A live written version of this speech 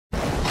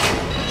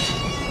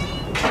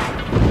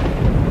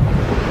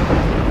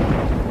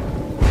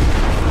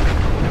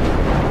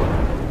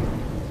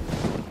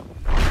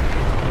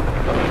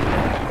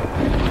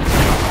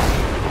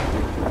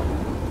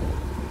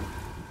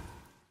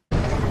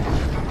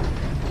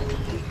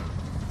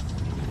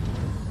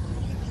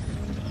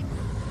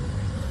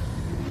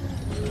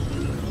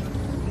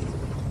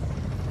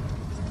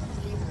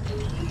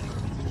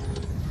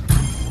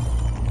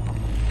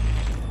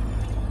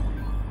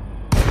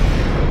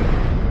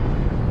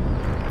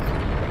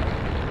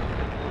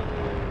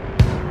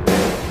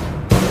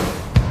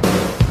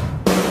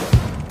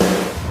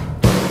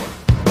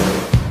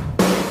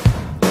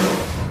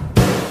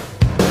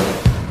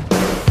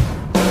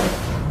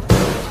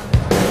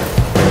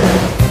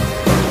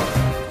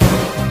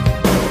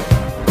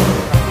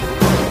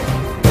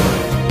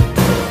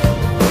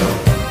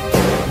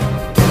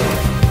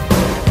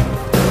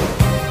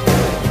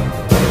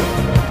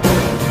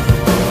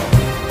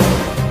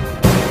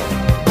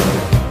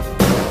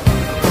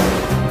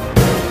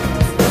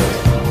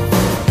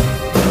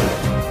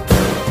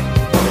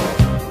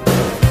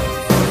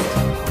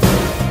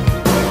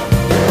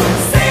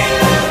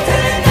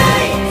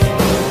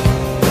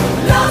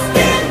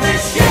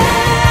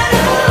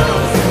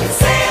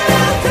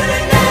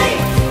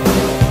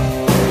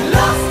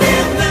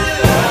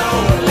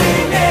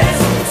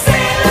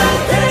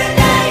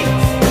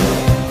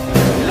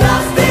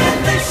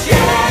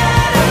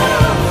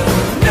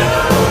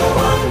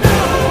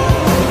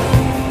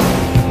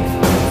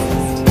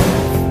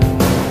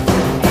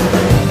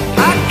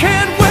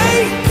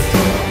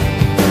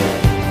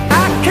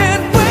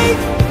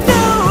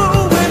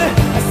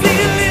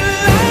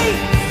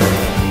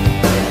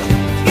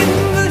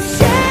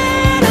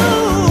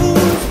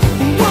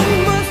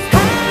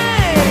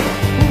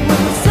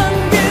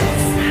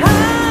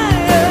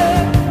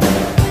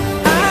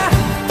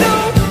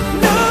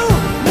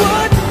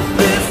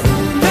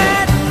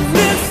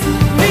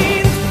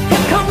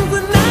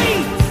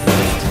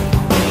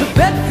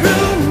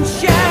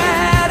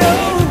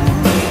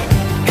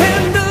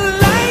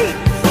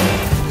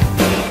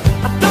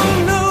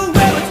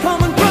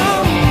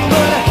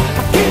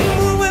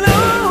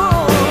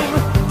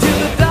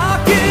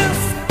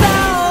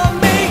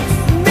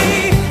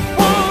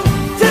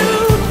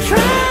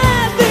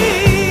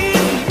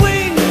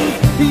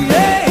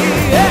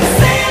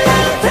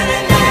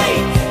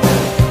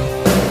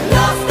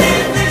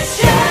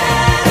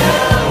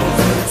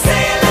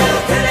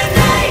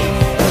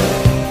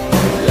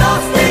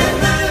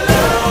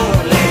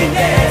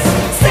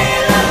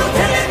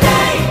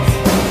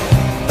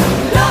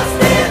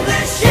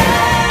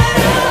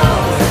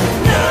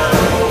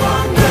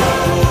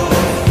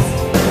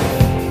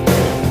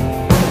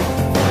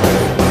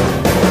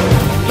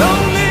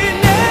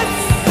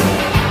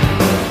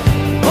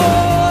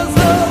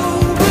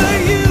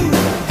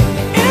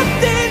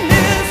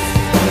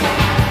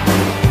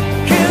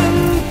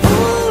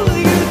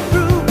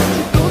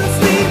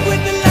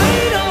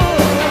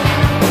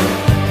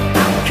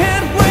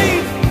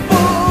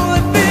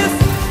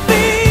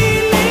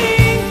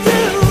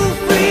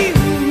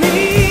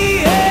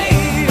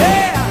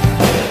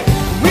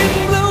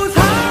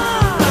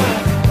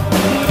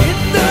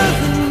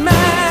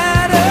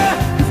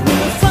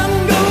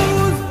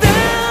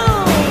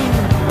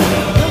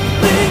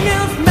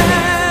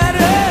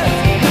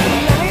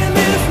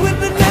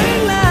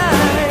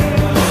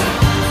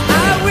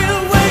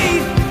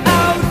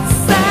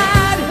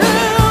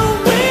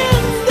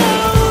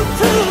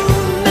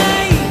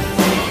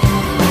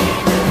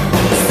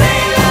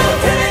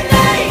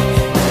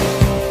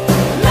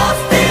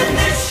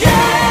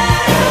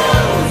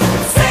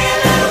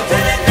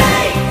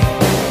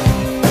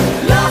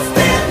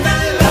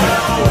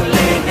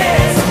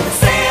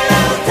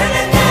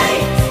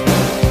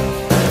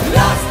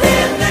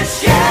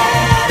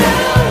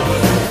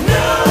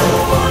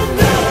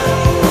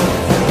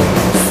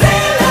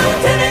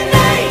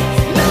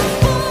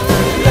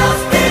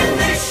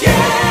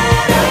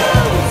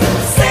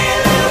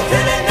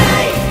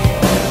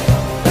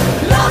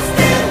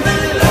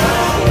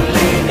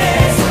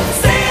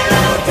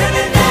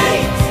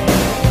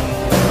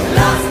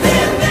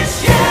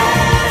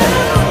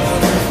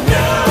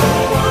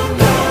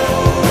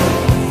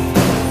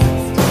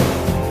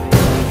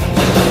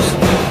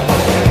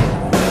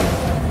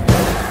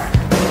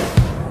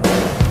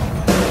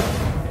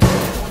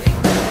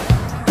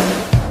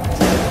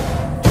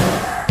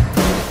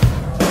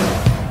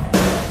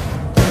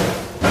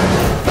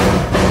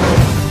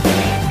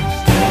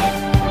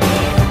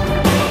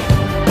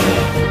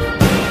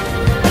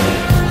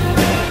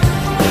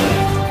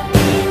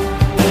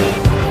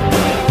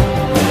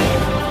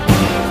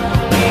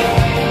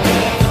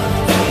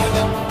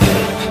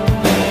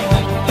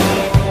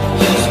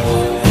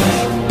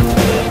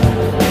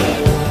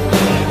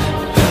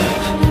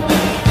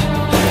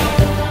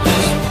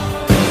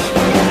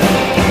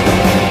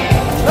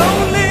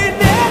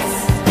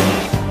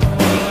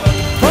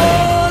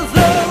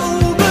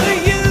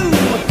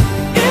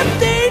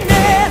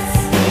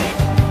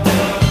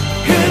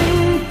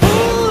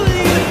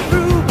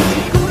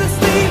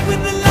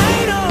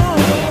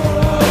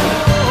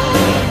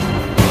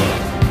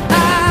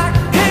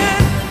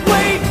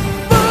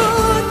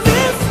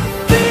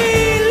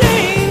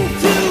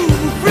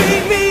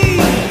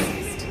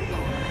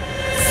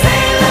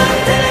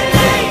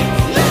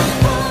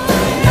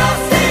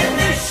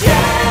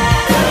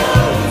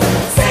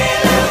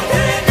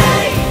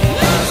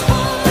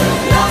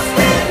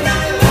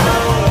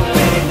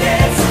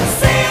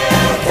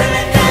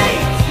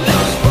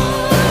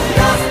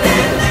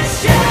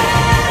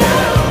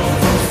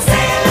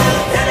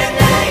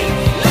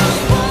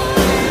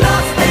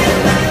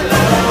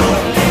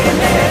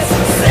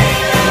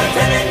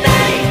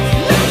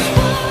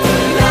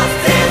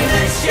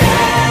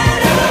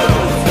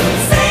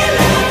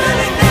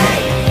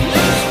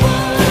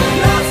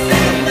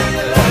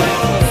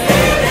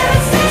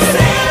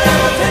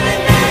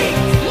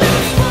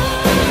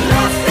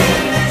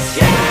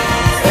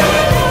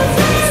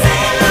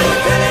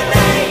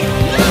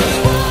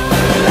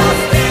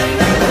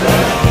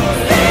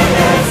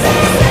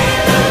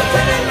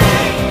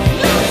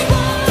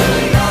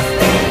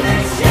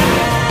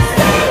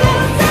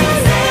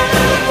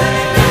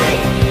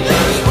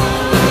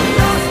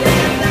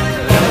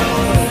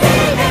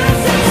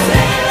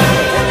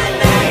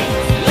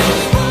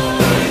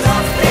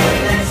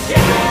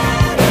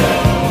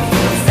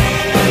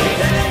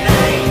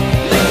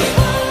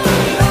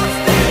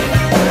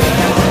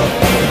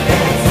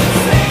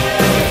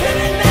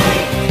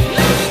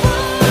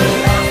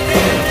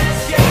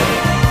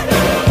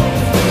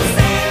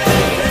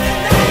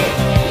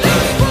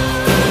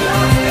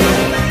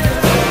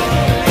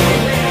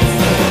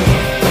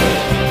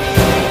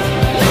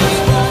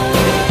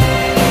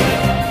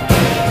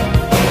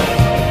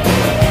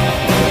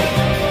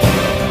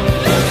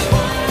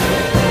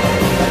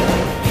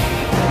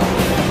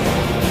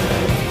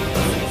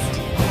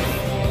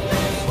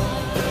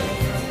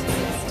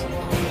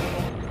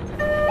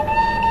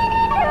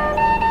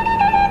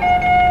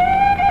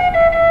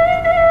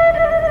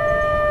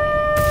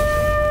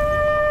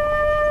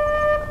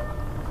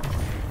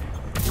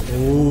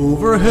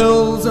Over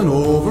hills and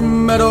over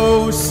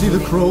meadows, see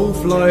the crow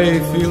fly,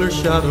 feel her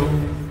shadow.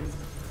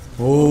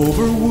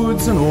 Over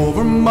woods and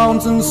over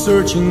mountains,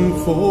 searching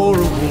for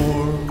a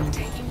war.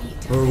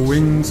 Her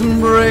wings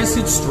embrace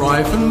each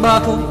strife and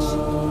battle,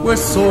 where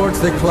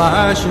swords they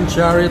clash and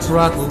chariots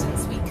rattle,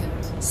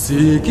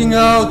 seeking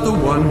out the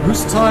one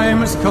whose time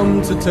has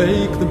come to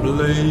take the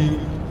blade.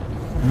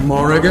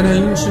 Morrigan,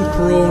 ancient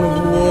crone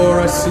of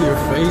war, I see your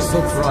face,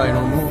 I'll try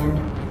no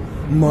more.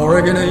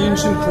 Morrigan,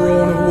 ancient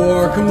crone of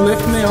war, come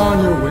lift me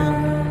on your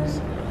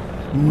wings.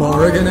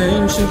 Morrigan,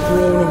 ancient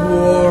crone of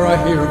war,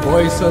 I hear a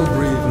voice, I'll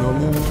breathe no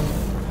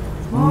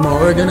more.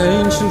 Morrigan,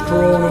 ancient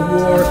crone of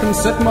war, come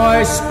set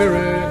my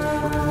spirit free.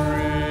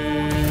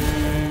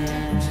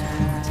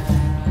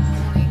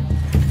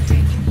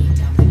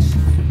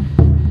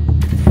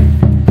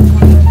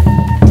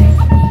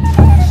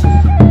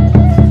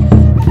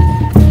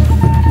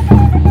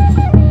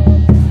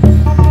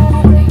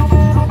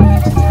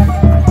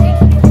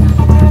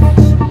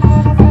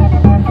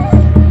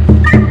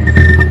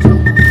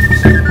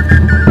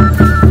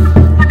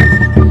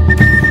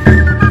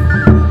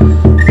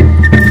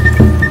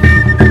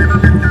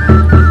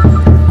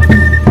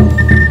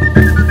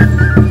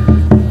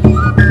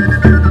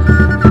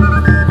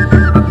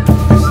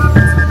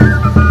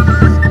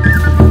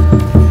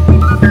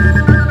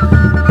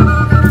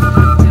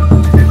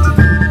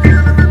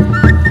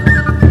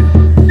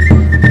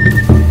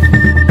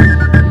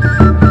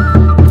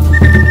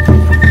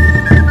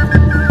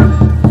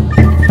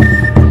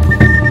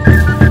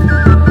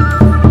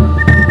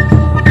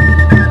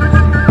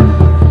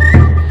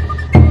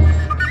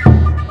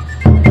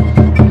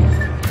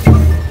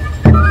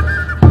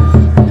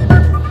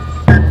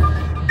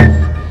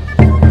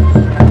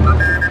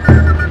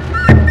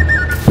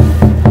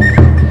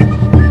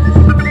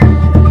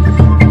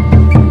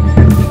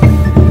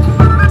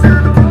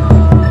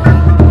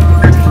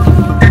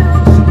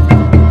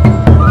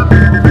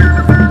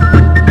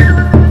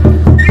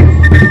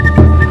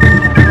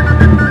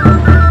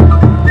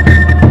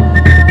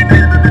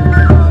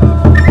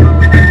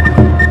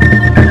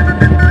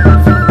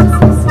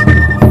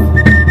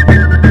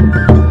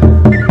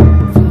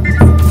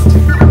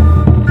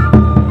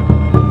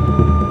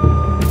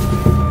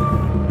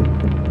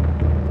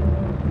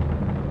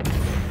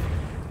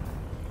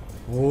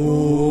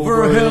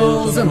 Over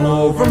hills and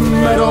over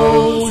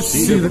meadows,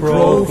 see the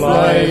crow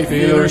fly,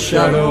 feel her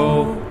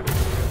shadow.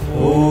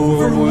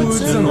 Over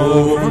woods and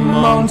over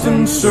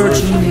mountains,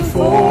 searching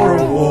for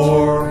a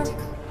war.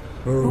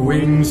 Her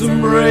wings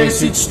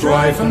embrace each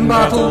strife and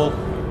battle,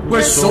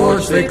 where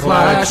swords they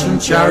clash and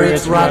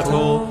chariots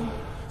rattle,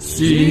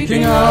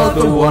 seeking out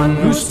the one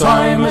whose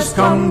time has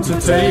come to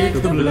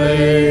take the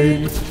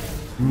blade.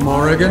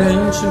 Morrigan,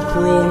 ancient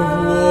crone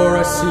of war,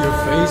 I see your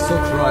face,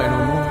 I'll cry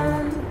no more.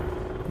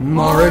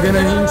 Morrigan,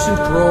 ancient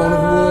crone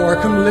of war,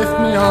 come lift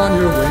me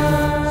on your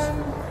wings.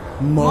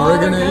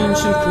 Morrigan,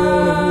 ancient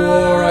crone of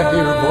war, I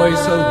hear a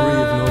voice, I'll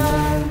breathe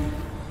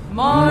no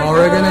more.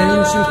 Morrigan,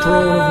 ancient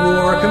crone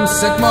of war, come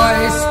set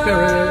my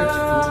spirit